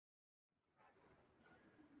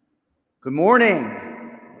Good morning.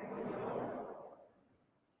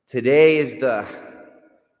 Today is the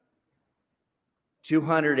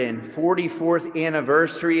 244th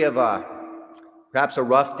anniversary of perhaps a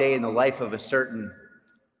rough day in the life of a certain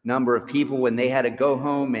number of people when they had to go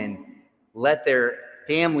home and let their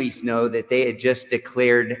families know that they had just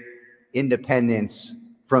declared independence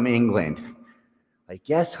from England. Like,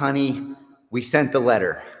 yes, honey, we sent the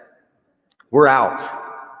letter. We're out.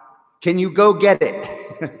 Can you go get it?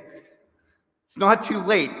 It's not too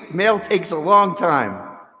late. Mail takes a long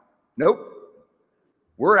time. Nope.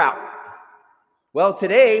 We're out. Well,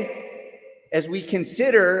 today, as we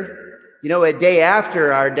consider, a day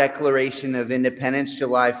after our Declaration of Independence,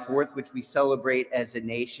 July 4th, which we celebrate as a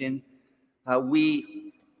nation,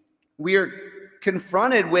 we are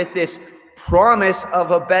confronted with this promise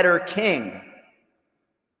of a better king,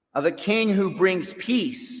 of a king who brings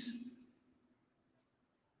peace.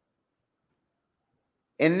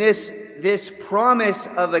 And this promise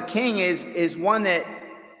of a king is one that,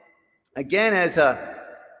 again, as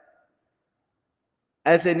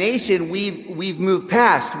a nation, we've moved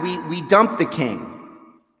past. We dumped the king.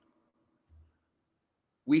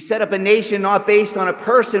 We set up a nation not based on a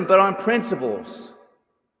person, but on principles.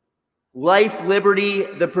 Life, liberty,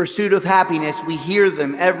 the pursuit of happiness. We hear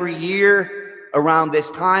them every year around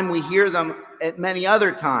this time. We hear them at many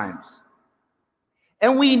other times.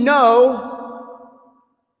 And we know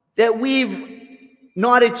that we've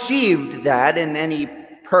not achieved that in any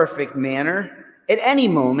perfect manner at any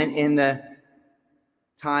moment in the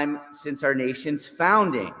time since our nation's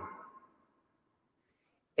founding.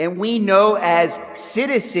 And we know as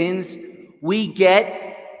citizens, we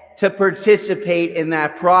get to participate in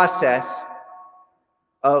that process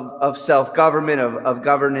of self-government, of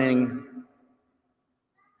governing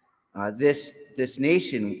this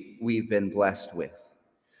nation we've been blessed with.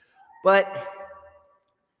 But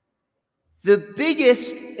the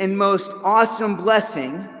biggest and most awesome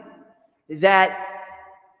blessing that,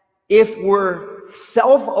 if we're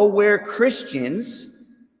self-aware Christians,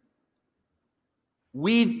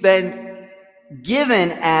 we've been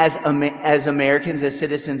given as Americans, as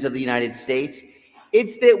citizens of the United States,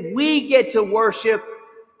 it's that we get to worship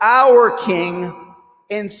our King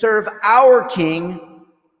and serve our King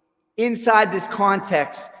inside this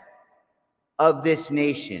context of this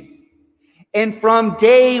nation. And from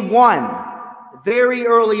day one, very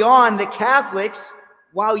early on, the Catholics,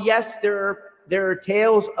 while yes, there are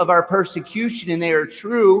tales of our persecution, and they are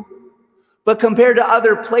true, but compared to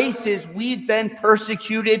other places, we've been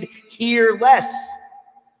persecuted here less.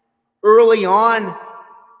 Early on,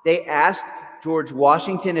 they asked George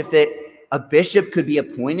Washington if a bishop could be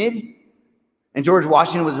appointed, and George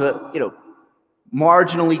Washington was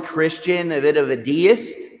marginally Christian, a bit of a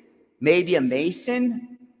deist, maybe a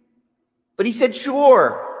Mason, but he said,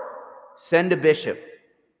 sure. Send a bishop,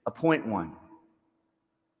 appoint one.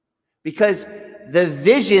 Because the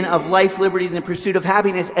vision of life, liberty, and the pursuit of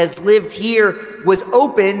happiness as lived here was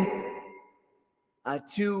open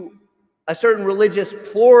to a certain religious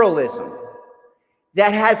pluralism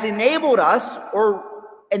that has enabled us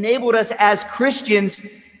as Christians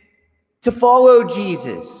to follow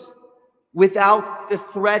Jesus without the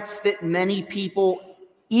threats that many people,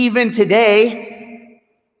 even today,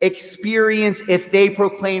 experience if they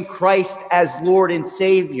proclaim Christ as Lord and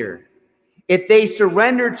Savior, if they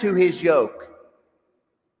surrender to his yoke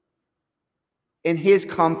and his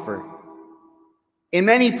comfort. In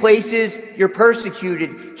many places, you're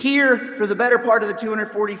persecuted. Here, for the better part of the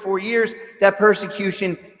 244 years, that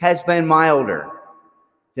persecution has been milder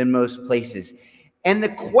than most places. And the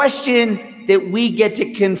question that we get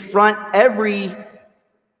to confront every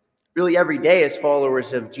day as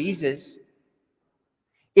followers of Jesus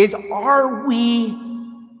is, are we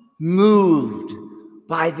moved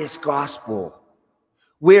by this gospel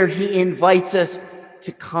where he invites us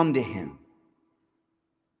to come to him?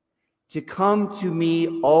 To come to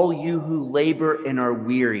me, all you who labor and are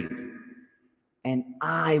weary, and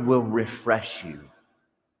I will refresh you.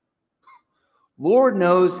 Lord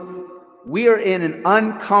knows we are in an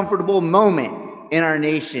uncomfortable moment in our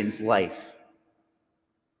nation's life.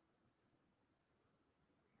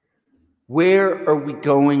 Where are we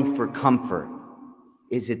going for comfort?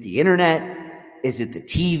 Is it the internet? Is it the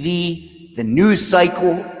TV? The news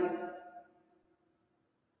cycle?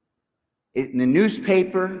 Is it in the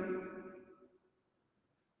newspaper?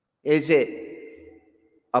 Is it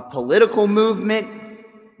a political movement,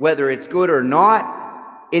 whether it's good or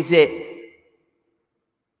not? Is it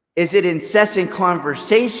incessant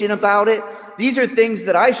conversation about it? These are things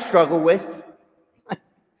that I struggle with.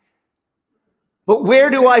 But where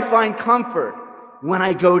do I find comfort? When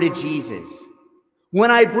I go to Jesus. When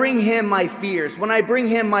I bring him my fears, when I bring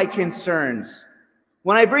him my concerns,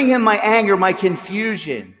 when I bring him my anger, my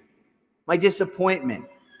confusion, my disappointment,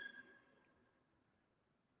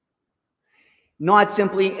 not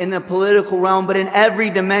simply in the political realm, but in every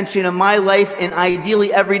dimension of my life and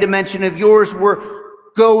ideally every dimension of yours, we're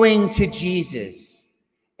going to Jesus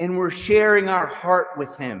and we're sharing our heart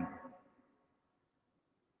with him.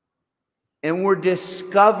 And we're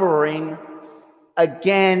discovering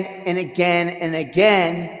again and again and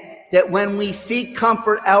again that when we seek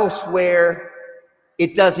comfort elsewhere,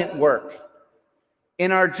 it doesn't work.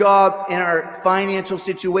 In our job, in our financial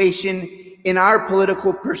situation, in our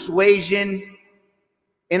political persuasion,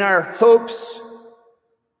 in our hopes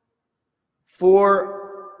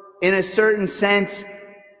for, in a certain sense,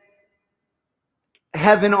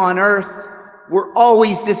 heaven on earth, we're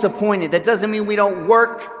always disappointed. That doesn't mean we don't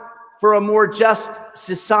work for a more just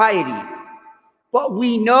society, but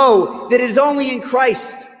we know that it is only in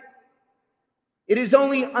Christ, it is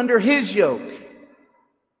only under his yoke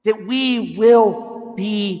that we will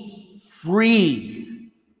be free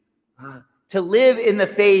to live in the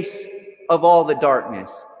face of all the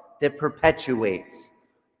darkness that perpetuates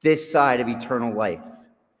this side of eternal life.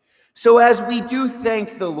 So as we do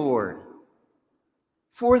thank the Lord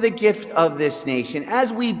for the gift of this nation,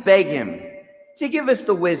 as we beg him to give us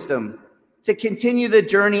the wisdom to continue the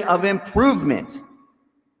journey of improvement,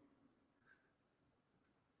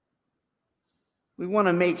 we want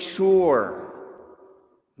to make sure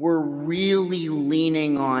we're really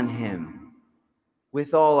leaning on him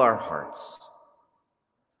with all our hearts,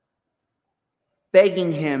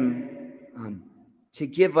 begging him to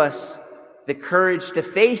give us the courage to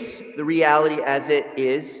face the reality as it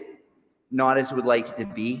is, not as we'd like it to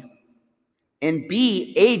be, and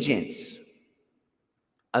be agents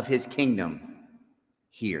of his kingdom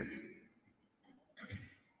here.